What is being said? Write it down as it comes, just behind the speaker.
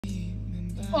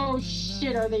Oh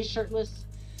shit, are they shirtless?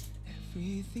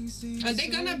 Are they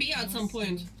gonna be at some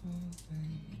point?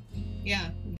 Yeah.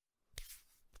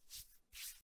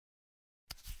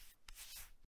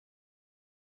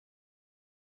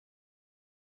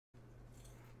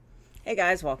 Hey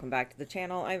guys, welcome back to the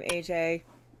channel. I'm AJ.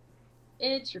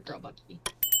 It's your girl Bucky.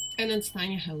 And it's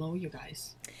Tanya. Hello, you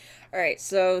guys. Alright,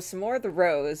 so some more of the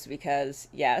Rose, because,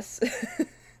 yes.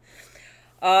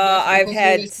 I've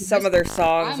had some of their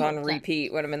songs on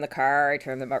repeat when I'm in the car. I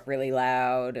turn them up really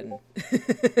loud, and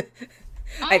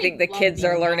I think the kids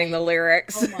are learning the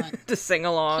lyrics to sing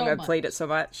along. I've played it so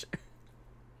much.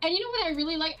 And you know what I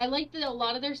really like? I like that a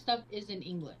lot of their stuff is in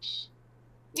English.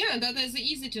 Yeah, that is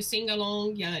easy to sing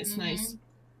along. Yeah, it's nice.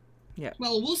 Yeah.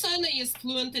 Well, Woosan is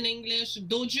fluent in English.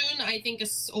 Dojun, I think,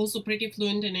 is also pretty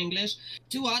fluent in English.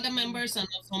 Two other members are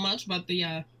not so much, but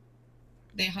yeah,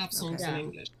 they have songs in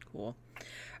English. Cool.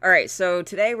 Alright, so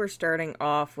today we're starting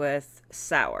off with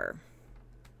Sour.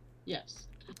 Yes.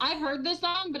 I've heard this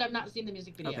song, but I've not seen the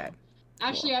music video. Okay.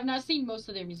 Actually, I've not seen most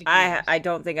of their music videos. I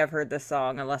don't think I've heard this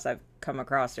song unless I've come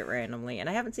across it randomly, and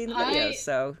I haven't seen the videos,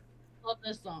 so... I love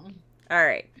this song.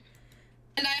 Alright.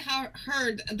 And I have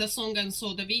heard the song and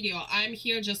saw the video. I'm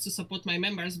here just to support my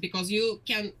members, because you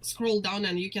can scroll down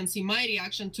and you can see my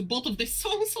reaction to both of these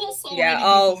songs also. Yeah,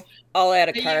 I'll add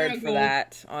a card for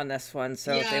that on this one,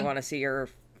 so if they want to see your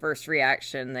first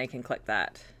reaction, they can click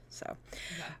that. So...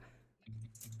 Yeah.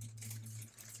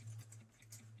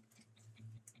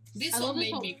 This song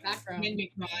made me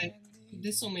cry.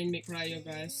 This song made me cry, you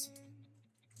guys.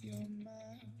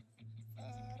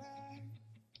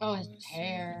 Oh, his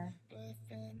hair.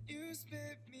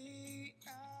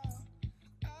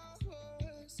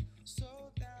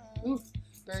 Ooh,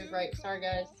 very bright. Sorry,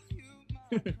 guys.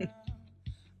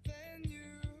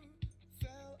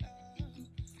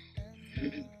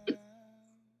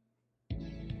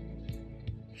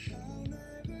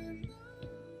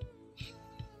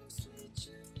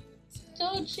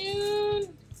 So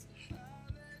June.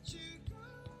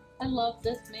 I love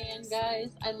this man,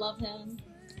 guys. I love him.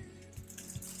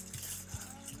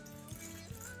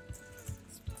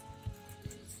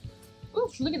 Ooh,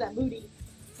 look at that booty.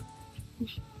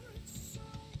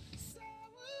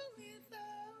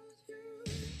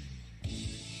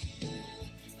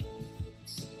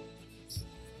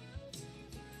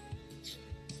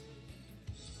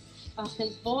 Oh,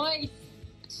 his voice.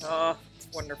 Oh,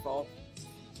 wonderful.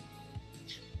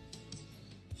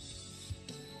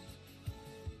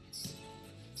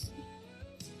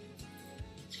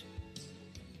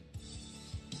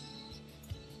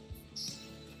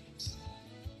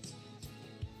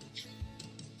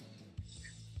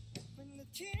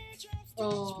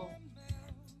 Oh.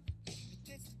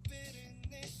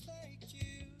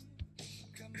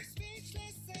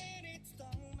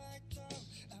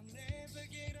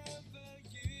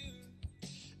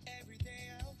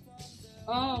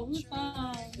 Oh, who's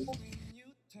fine?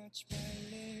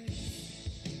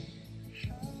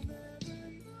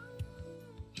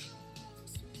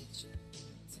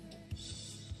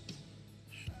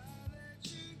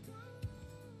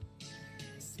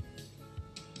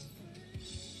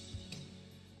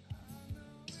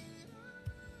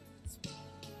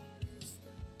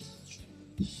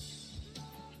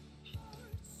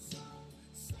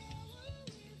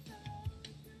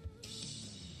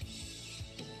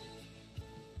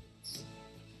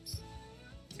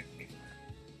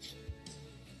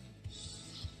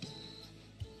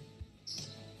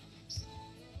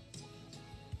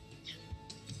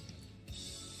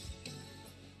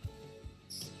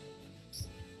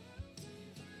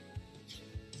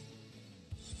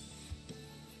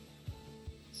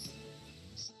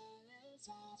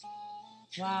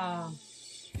 Wow.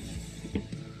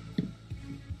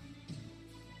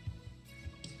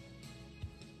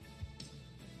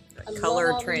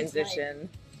 Color transition.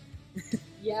 Like,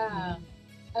 yeah.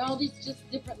 And all these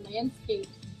just different landscapes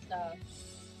and stuff.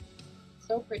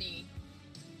 So pretty.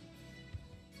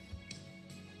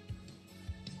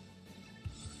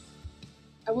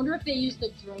 I wonder if they used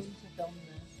a drone to film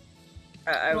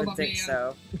this. I would think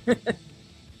so.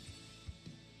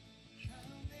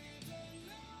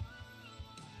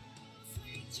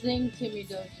 Sing to me,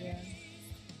 Dojun.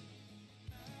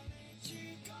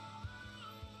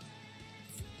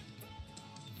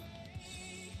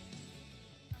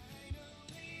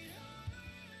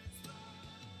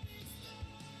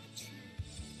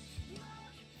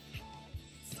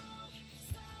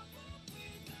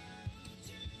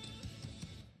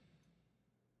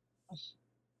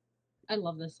 I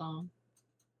love this song.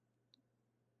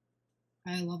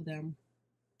 I love them.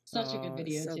 Such a good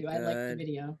video, too. I like the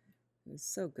video. It's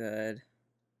so good.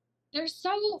 They're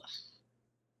so...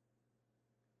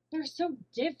 they're so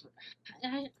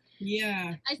different.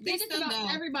 Yeah. I say this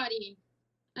about everybody.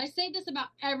 I say this about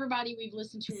everybody we've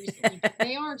listened to recently.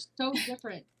 They are so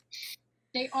different.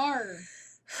 They are.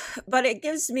 But it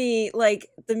gives me, like,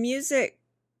 the music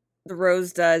the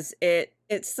Rose does,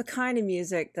 it's the kind of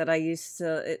music that I used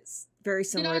to, it's very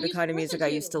similar to the kind of music I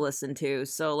used to listen to.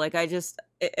 So, like,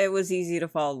 it was easy to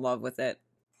fall in love with it.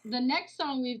 The next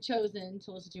song we've chosen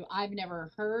to listen to, I've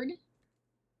never heard,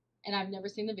 and I've never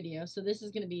seen the video, so this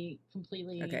is going to be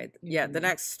completely... Okay, yeah, the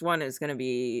next one is going to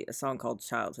be a song called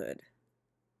Childhood.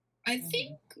 I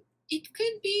think it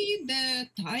could be the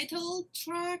title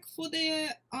track for the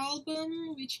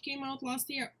album, which came out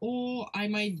last year, or I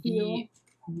might be...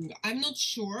 I'm not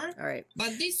sure. All right.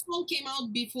 But this song came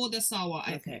out before the Sour,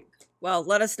 I think. Well,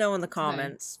 let us know in the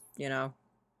comments, you know.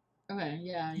 Okay,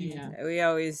 yeah. We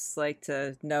always like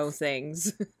to know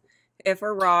things. If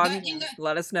we're wrong,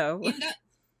 let us know.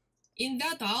 In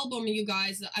that album, you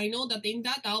guys, I know that in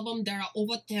that album there are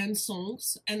over 10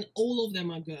 songs, and all of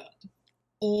them are good.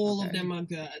 All of them are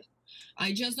good.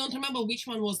 I just don't remember which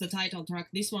one was the title track,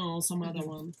 this one or some other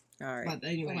one. All right. But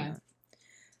anyway.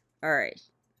 All right.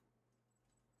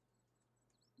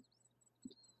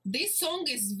 This song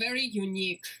is very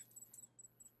unique.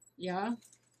 Yeah?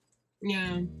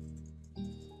 Yeah.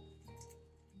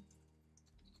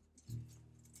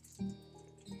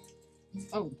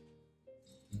 Oh.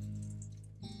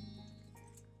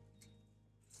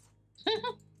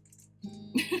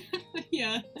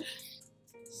 Yeah.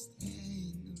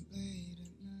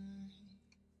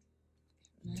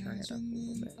 Turn it up a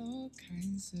little bit.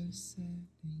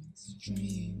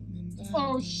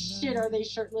 Oh shit, are they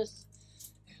shirtless?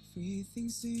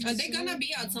 Are they gonna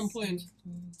be at some point?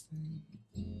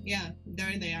 Yeah,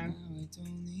 there they are.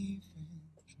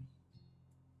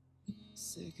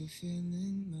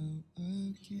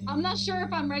 I'm not sure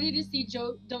if I'm ready to see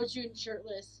Dojun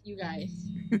shirtless, you guys.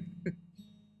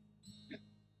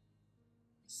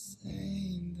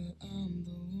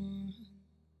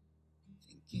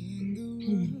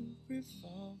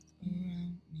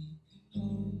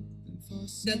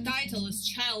 The title is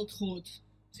Childhood.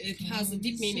 It has a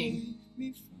deep meaning.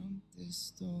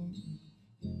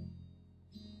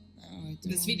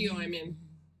 This video, I mean.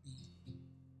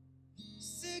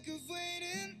 Sick of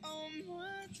waiting on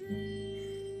my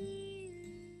dream.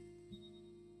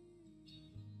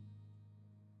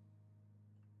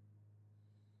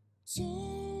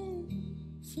 Don't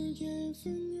forget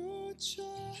when you're a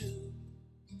child.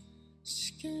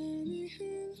 시간이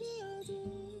흘러도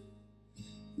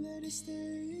let it stay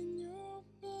in your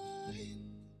mind.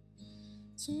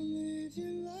 Don't live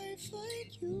your life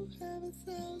like you have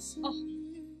 1,000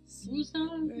 years.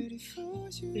 Ready for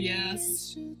you to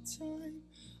waste your time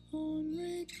on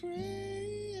regrets.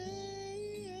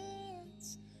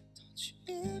 Don't you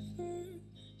ever,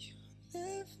 you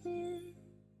never.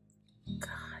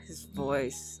 God, his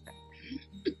voice.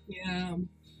 Yeah.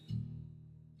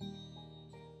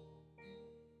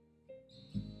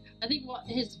 I think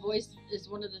his voice is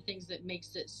one of the things that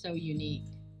makes it so unique.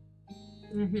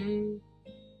 Mm-hmm.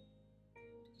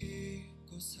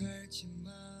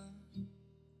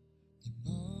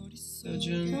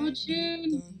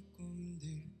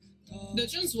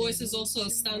 Dojun's voice is also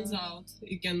stands out.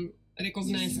 You can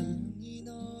recognize him.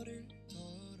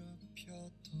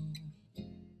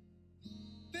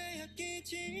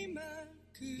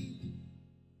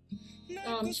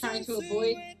 Oh, I'm trying to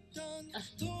avoid.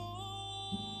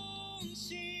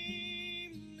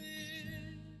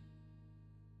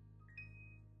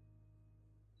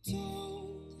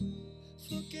 Don't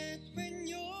forget when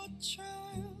you're a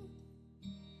child.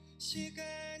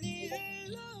 시간이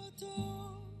흘러도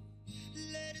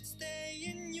let it stay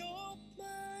in your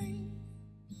mind.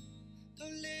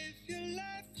 Don't live your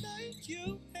life like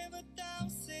you have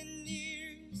 1,000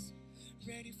 years.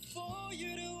 Ready for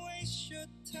you to waste your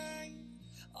time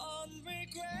on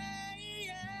regrets.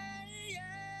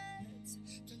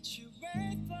 Don't you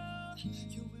ever,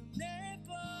 you will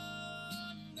never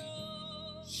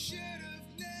know. Should've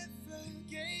never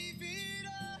gave it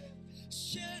up.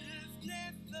 Should've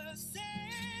never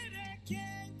said I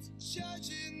can't.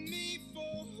 Judging me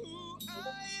for who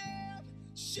I am.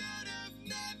 Should've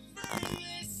never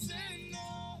listened,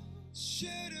 no.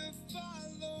 Should've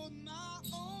followed my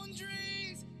own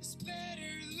dreams. It's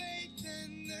better late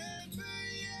than never,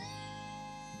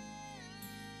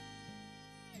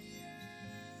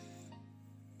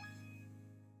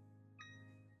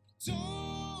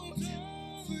 Don't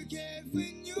forget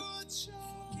when you're a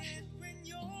child.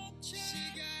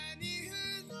 시간이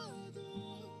흘러도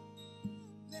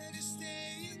let it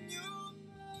stay in your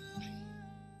mind.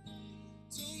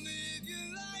 Don't live your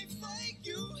life like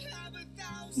you have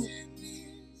 1,000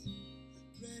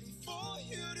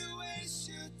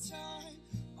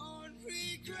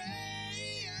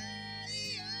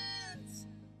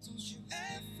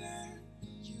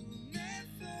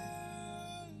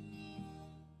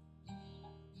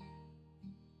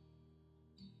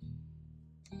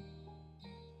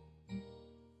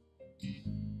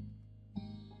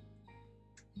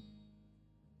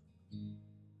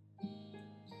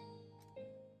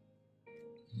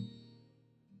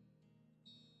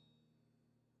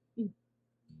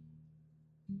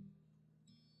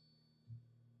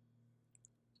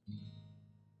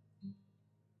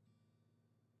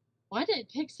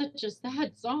 it pick such a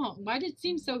sad song? Why did it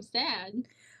seem so sad?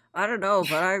 I don't know,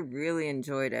 but I really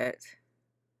enjoyed it.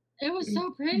 It was so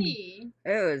pretty.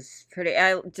 It was pretty.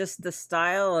 I just the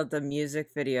style of the music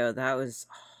video, that was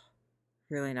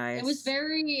really nice. It was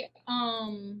very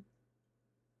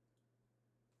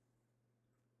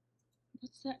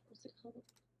what's that? What's it called?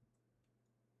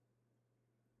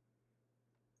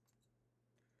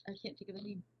 I can't think of the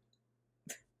name.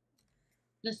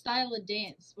 The style of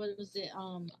dance. What was it?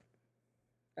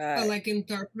 like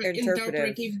interpretive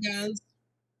dance.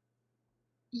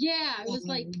 Yeah, it was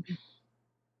like.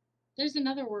 There's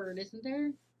another word, isn't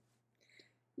there?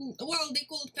 Well, they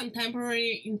call it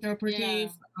contemporary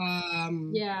interpretive.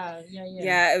 Yeah.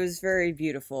 Yeah, it was very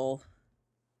beautiful.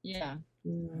 Yeah.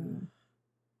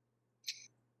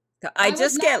 I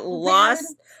just get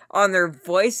lost on their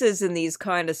voices in these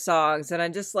kind of songs, and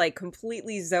I'm just like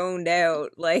completely zoned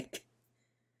out. Like,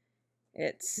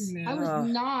 it's. I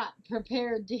was not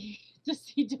prepared to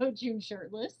see Dojun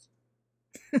shirtless.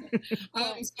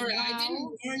 I'm sorry, I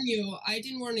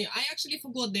didn't warn you. I actually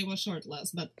forgot they were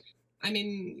shirtless, but I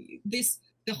mean, the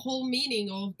whole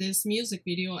meaning of this music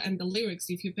video and the lyrics,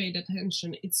 if you paid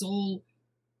attention, it's all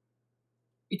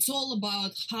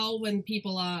about how when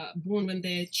people are born, when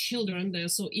they're children, they're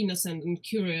so innocent and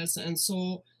curious, and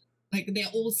so like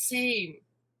they're all same.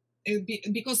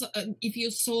 Because if you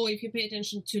pay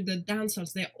attention to the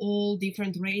dancers, they're all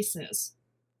different races,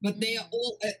 but they are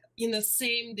all in the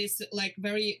same, this like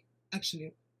very,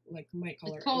 actually like my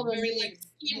color, it's called very like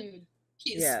skin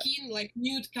like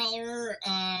nude color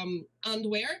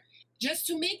underwear, just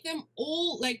to make them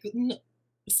all like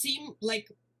seem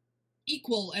like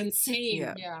equal and same.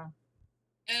 Yeah.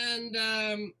 And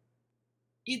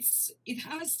it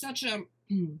has such a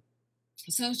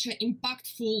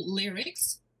impactful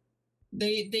lyrics.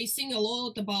 They sing a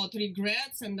lot about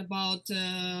regrets and about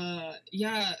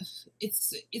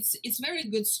it's very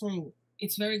good song.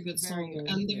 It's very good song. Good.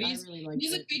 And the really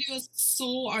music video is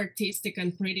so artistic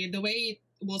and pretty. The way it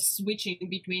was switching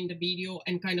between the video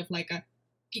and kind of like a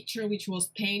picture which was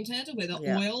painted with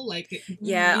oil, like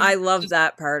I love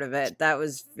that part of it. That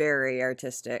was very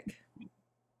artistic.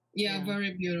 Yeah,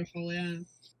 very beautiful. Yeah,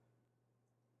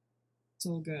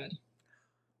 so good.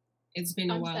 It's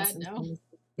been a while since I'm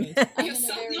in a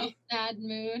very sad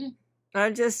mood.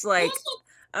 I'm just like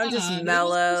I'm just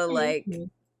mellow, like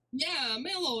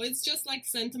mellow. It's just like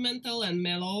sentimental and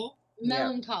mellow.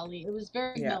 Melancholy. It was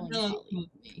very melancholy.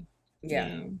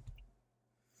 Yeah.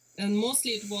 And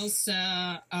mostly it was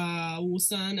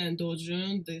Woosan and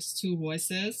Dojun, these two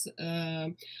voices.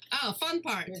 Fun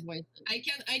part. I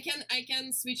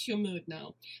can switch your mood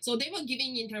now. So they were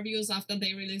giving interviews after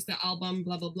they released the album,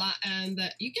 blah blah blah, and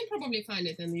you can probably find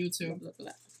it on YouTube. Blah, blah,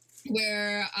 blah.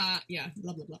 Where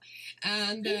blah blah blah,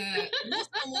 and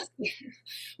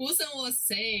Woosan was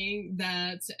saying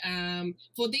that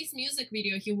for this music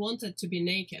video he wanted to be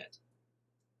naked.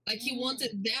 Like he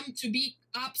wanted them to be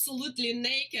absolutely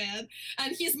naked,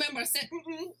 and his members said,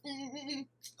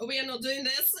 "We are not doing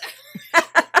this."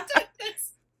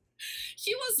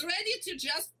 He was ready to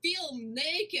just film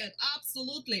naked,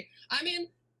 absolutely. I mean,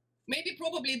 maybe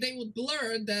probably they would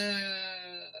blur the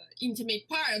intimate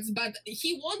parts, but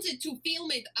he wanted to film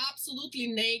it absolutely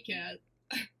naked.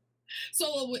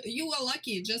 So you were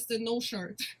lucky, just a no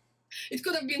shirt. It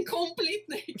could have been complete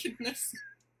nakedness.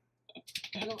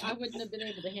 I wouldn't have been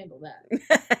able to handle that.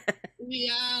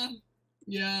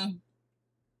 Yeah.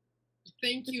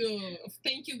 Thank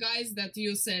you guys that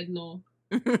you said no.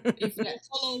 If you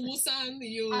follow Woosan,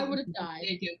 I would have died.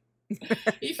 Naked.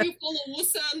 If you follow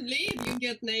Woosan lead, you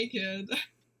get naked.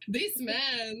 This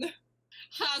man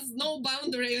has no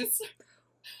boundaries.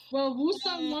 Well,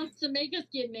 Woosan wants to make us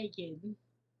get naked.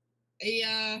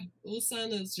 Yeah,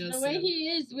 Woosan is just the way he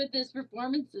is with his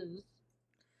performances.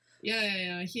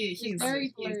 Yeah. He's very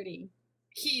flirty.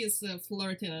 He is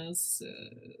flirtiness.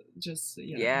 Just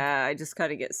Yeah, I just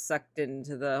kind of get sucked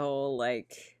into the whole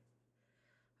like.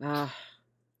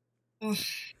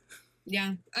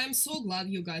 Yeah, I'm so glad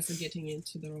you guys are getting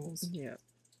into the roles. Yeah,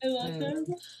 I love them.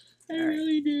 I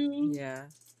really do. Yeah.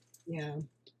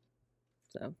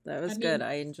 So that was good.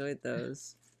 I enjoyed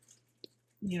those.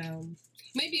 Yeah.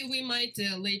 Maybe we might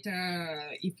later,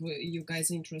 if you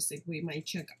guys are interested, we might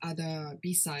check other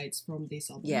B-sides from this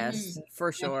album. Yes,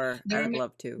 for sure. I'd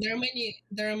love to.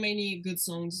 There are many good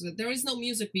songs. There is no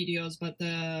music videos, but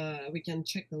we can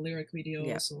check the lyric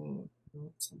videos or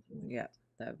something like that.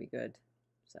 That would be good.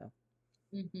 So.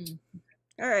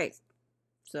 All right.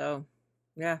 So,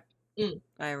 yeah.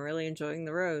 I'm really enjoying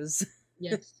the Rose.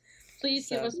 Yes. Please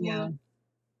give us more.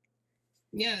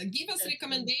 Yeah, give us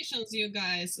recommendations, you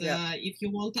guys. If you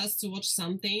want us to watch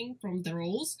something from the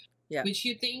Rose, Yeah. which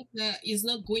you think is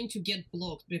not going to get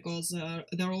blocked because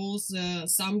there are also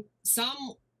some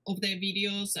of their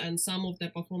videos and some of their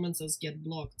performances get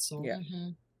blocked. So, Yeah.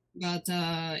 but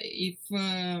if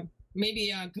maybe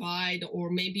a guide or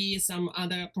maybe some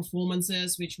other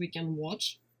performances which we can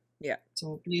watch. Yeah.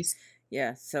 So please.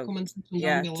 Yeah. So comment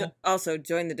down below. Also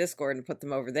join the Discord and put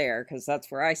them over there because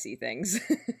that's where I see things.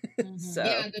 So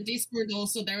yeah, the Discord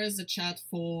also, there is a chat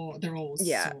for the roles.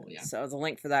 Yeah. So the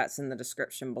link for that's in the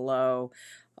description below.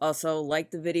 Also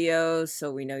like the videos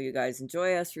so we know you guys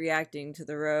enjoy us reacting to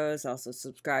the rows. Also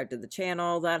subscribe to the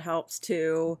channel, that helps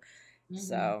too.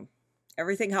 So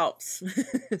everything helps.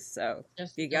 So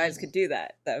if you guys could do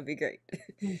that, that would be great.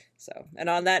 So, and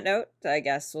on that note, I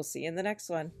guess we'll see you in the next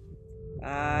one.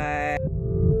 Bye.